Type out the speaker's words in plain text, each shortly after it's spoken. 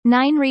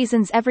9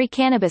 reasons every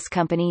cannabis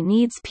company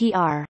needs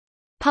PR.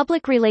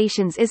 Public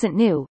relations isn't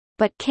new,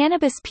 but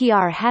cannabis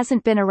PR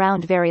hasn't been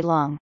around very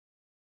long.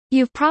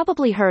 You've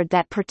probably heard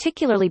that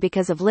particularly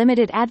because of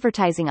limited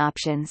advertising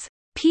options,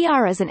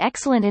 PR is an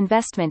excellent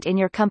investment in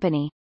your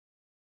company.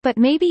 But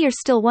maybe you're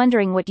still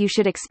wondering what you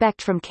should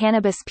expect from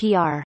cannabis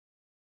PR.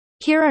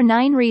 Here are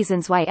 9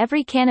 reasons why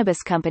every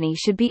cannabis company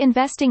should be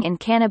investing in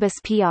cannabis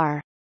PR.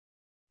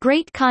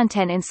 Great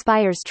content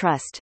inspires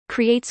trust,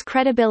 creates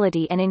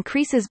credibility and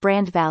increases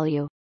brand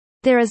value.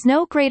 There is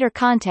no greater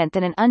content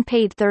than an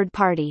unpaid third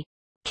party.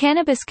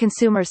 Cannabis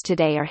consumers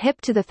today are hip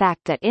to the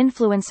fact that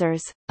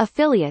influencers,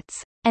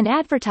 affiliates, and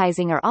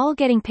advertising are all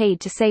getting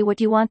paid to say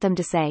what you want them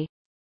to say.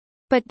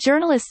 But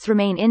journalists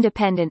remain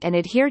independent and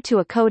adhere to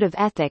a code of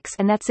ethics,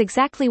 and that's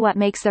exactly what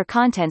makes their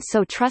content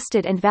so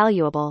trusted and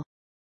valuable.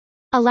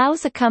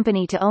 Allows a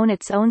company to own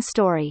its own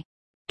story.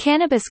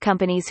 Cannabis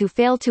companies who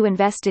fail to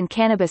invest in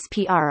cannabis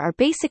PR are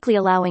basically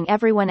allowing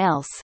everyone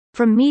else,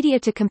 from media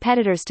to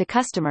competitors to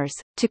customers,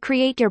 to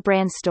create your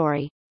brand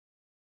story.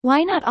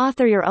 Why not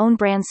author your own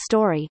brand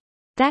story?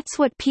 That's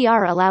what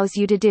PR allows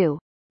you to do.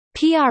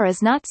 PR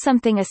is not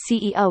something a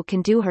CEO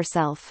can do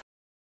herself.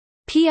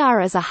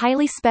 PR is a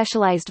highly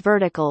specialized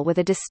vertical with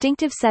a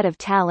distinctive set of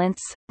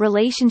talents,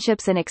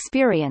 relationships and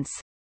experience.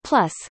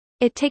 Plus,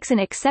 it takes an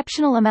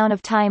exceptional amount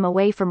of time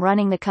away from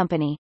running the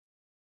company.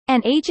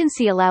 An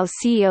agency allows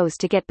CEOs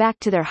to get back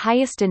to their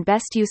highest and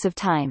best use of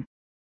time.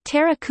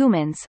 Tara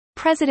Cummins,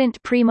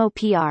 President Primo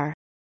PR.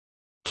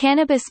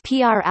 Cannabis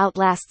PR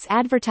outlasts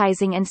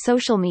advertising and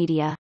social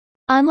media.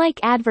 Unlike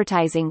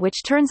advertising,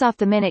 which turns off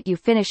the minute you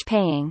finish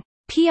paying,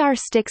 PR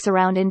sticks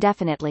around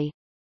indefinitely.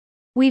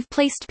 We've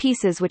placed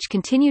pieces which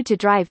continue to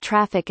drive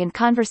traffic and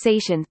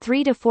conversation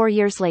 3 to 4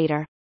 years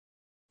later.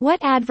 What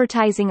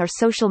advertising or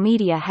social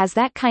media has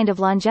that kind of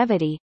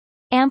longevity?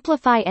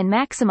 Amplify and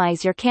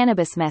maximize your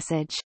cannabis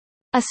message.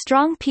 A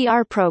strong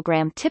PR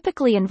program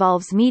typically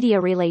involves media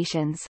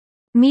relations.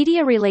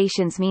 Media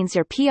relations means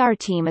your PR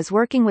team is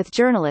working with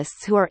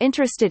journalists who are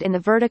interested in the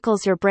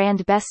verticals your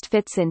brand best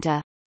fits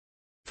into.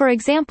 For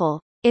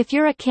example, if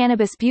you're a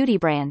cannabis beauty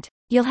brand,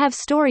 you'll have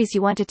stories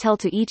you want to tell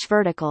to each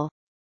vertical.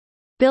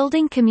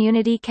 Building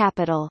community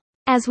capital.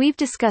 As we've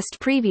discussed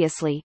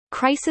previously,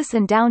 crises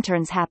and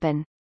downturns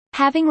happen.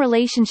 Having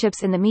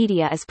relationships in the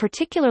media is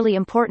particularly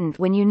important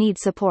when you need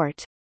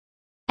support.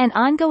 An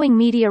ongoing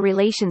media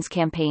relations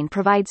campaign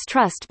provides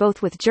trust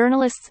both with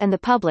journalists and the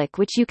public,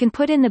 which you can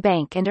put in the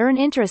bank and earn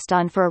interest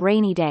on for a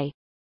rainy day.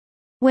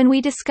 When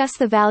we discuss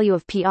the value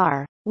of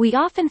PR, we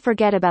often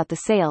forget about the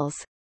sales,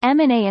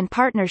 M&A and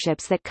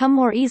partnerships that come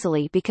more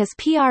easily because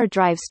PR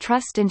drives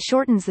trust and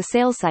shortens the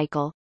sales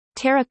cycle.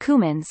 Tara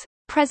Cummins,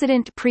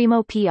 President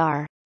Primo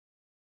PR.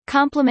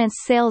 Complements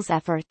sales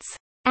efforts.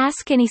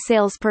 Ask any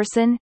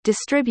salesperson,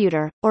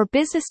 distributor, or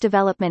business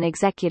development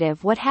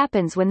executive what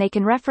happens when they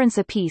can reference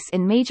a piece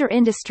in major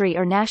industry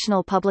or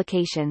national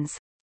publications.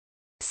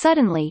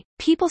 Suddenly,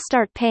 people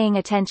start paying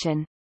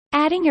attention.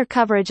 Adding your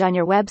coverage on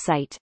your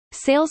website,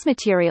 sales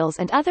materials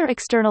and other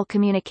external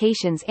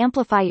communications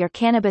amplify your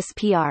cannabis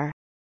PR.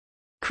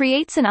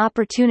 Creates an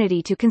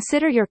opportunity to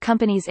consider your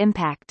company's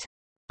impact.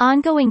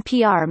 Ongoing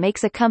PR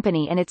makes a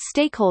company and its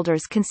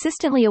stakeholders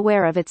consistently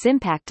aware of its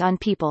impact on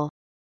people.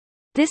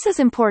 This is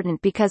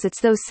important because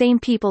it's those same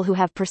people who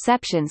have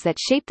perceptions that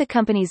shape the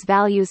company's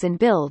values and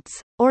builds,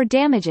 or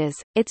damages,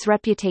 its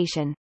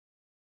reputation.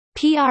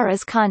 PR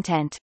is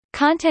content.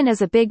 Content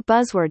is a big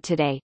buzzword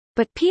today,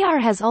 but PR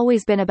has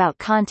always been about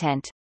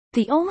content.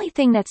 The only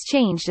thing that's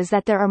changed is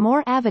that there are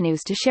more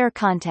avenues to share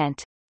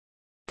content.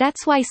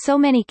 That's why so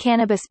many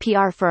cannabis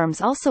PR firms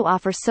also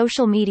offer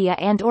social media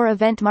and/or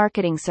event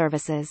marketing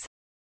services.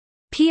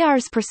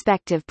 PR's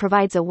perspective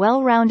provides a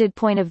well-rounded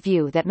point of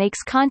view that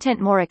makes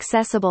content more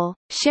accessible,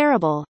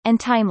 shareable,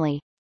 and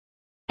timely.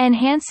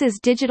 Enhances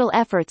digital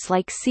efforts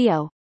like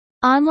SEO.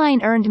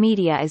 Online earned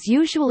media is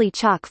usually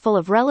chock full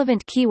of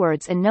relevant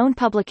keywords and known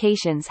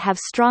publications have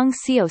strong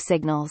SEO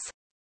signals.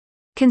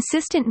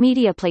 Consistent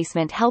media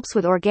placement helps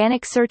with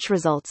organic search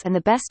results, and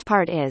the best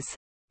part is,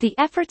 the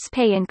efforts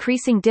pay,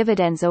 increasing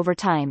dividends over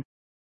time.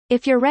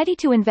 If you're ready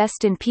to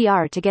invest in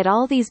PR to get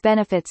all these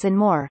benefits and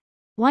more,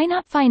 why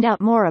not find out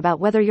more about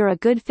whether you're a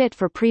good fit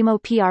for Primo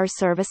PR's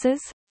services?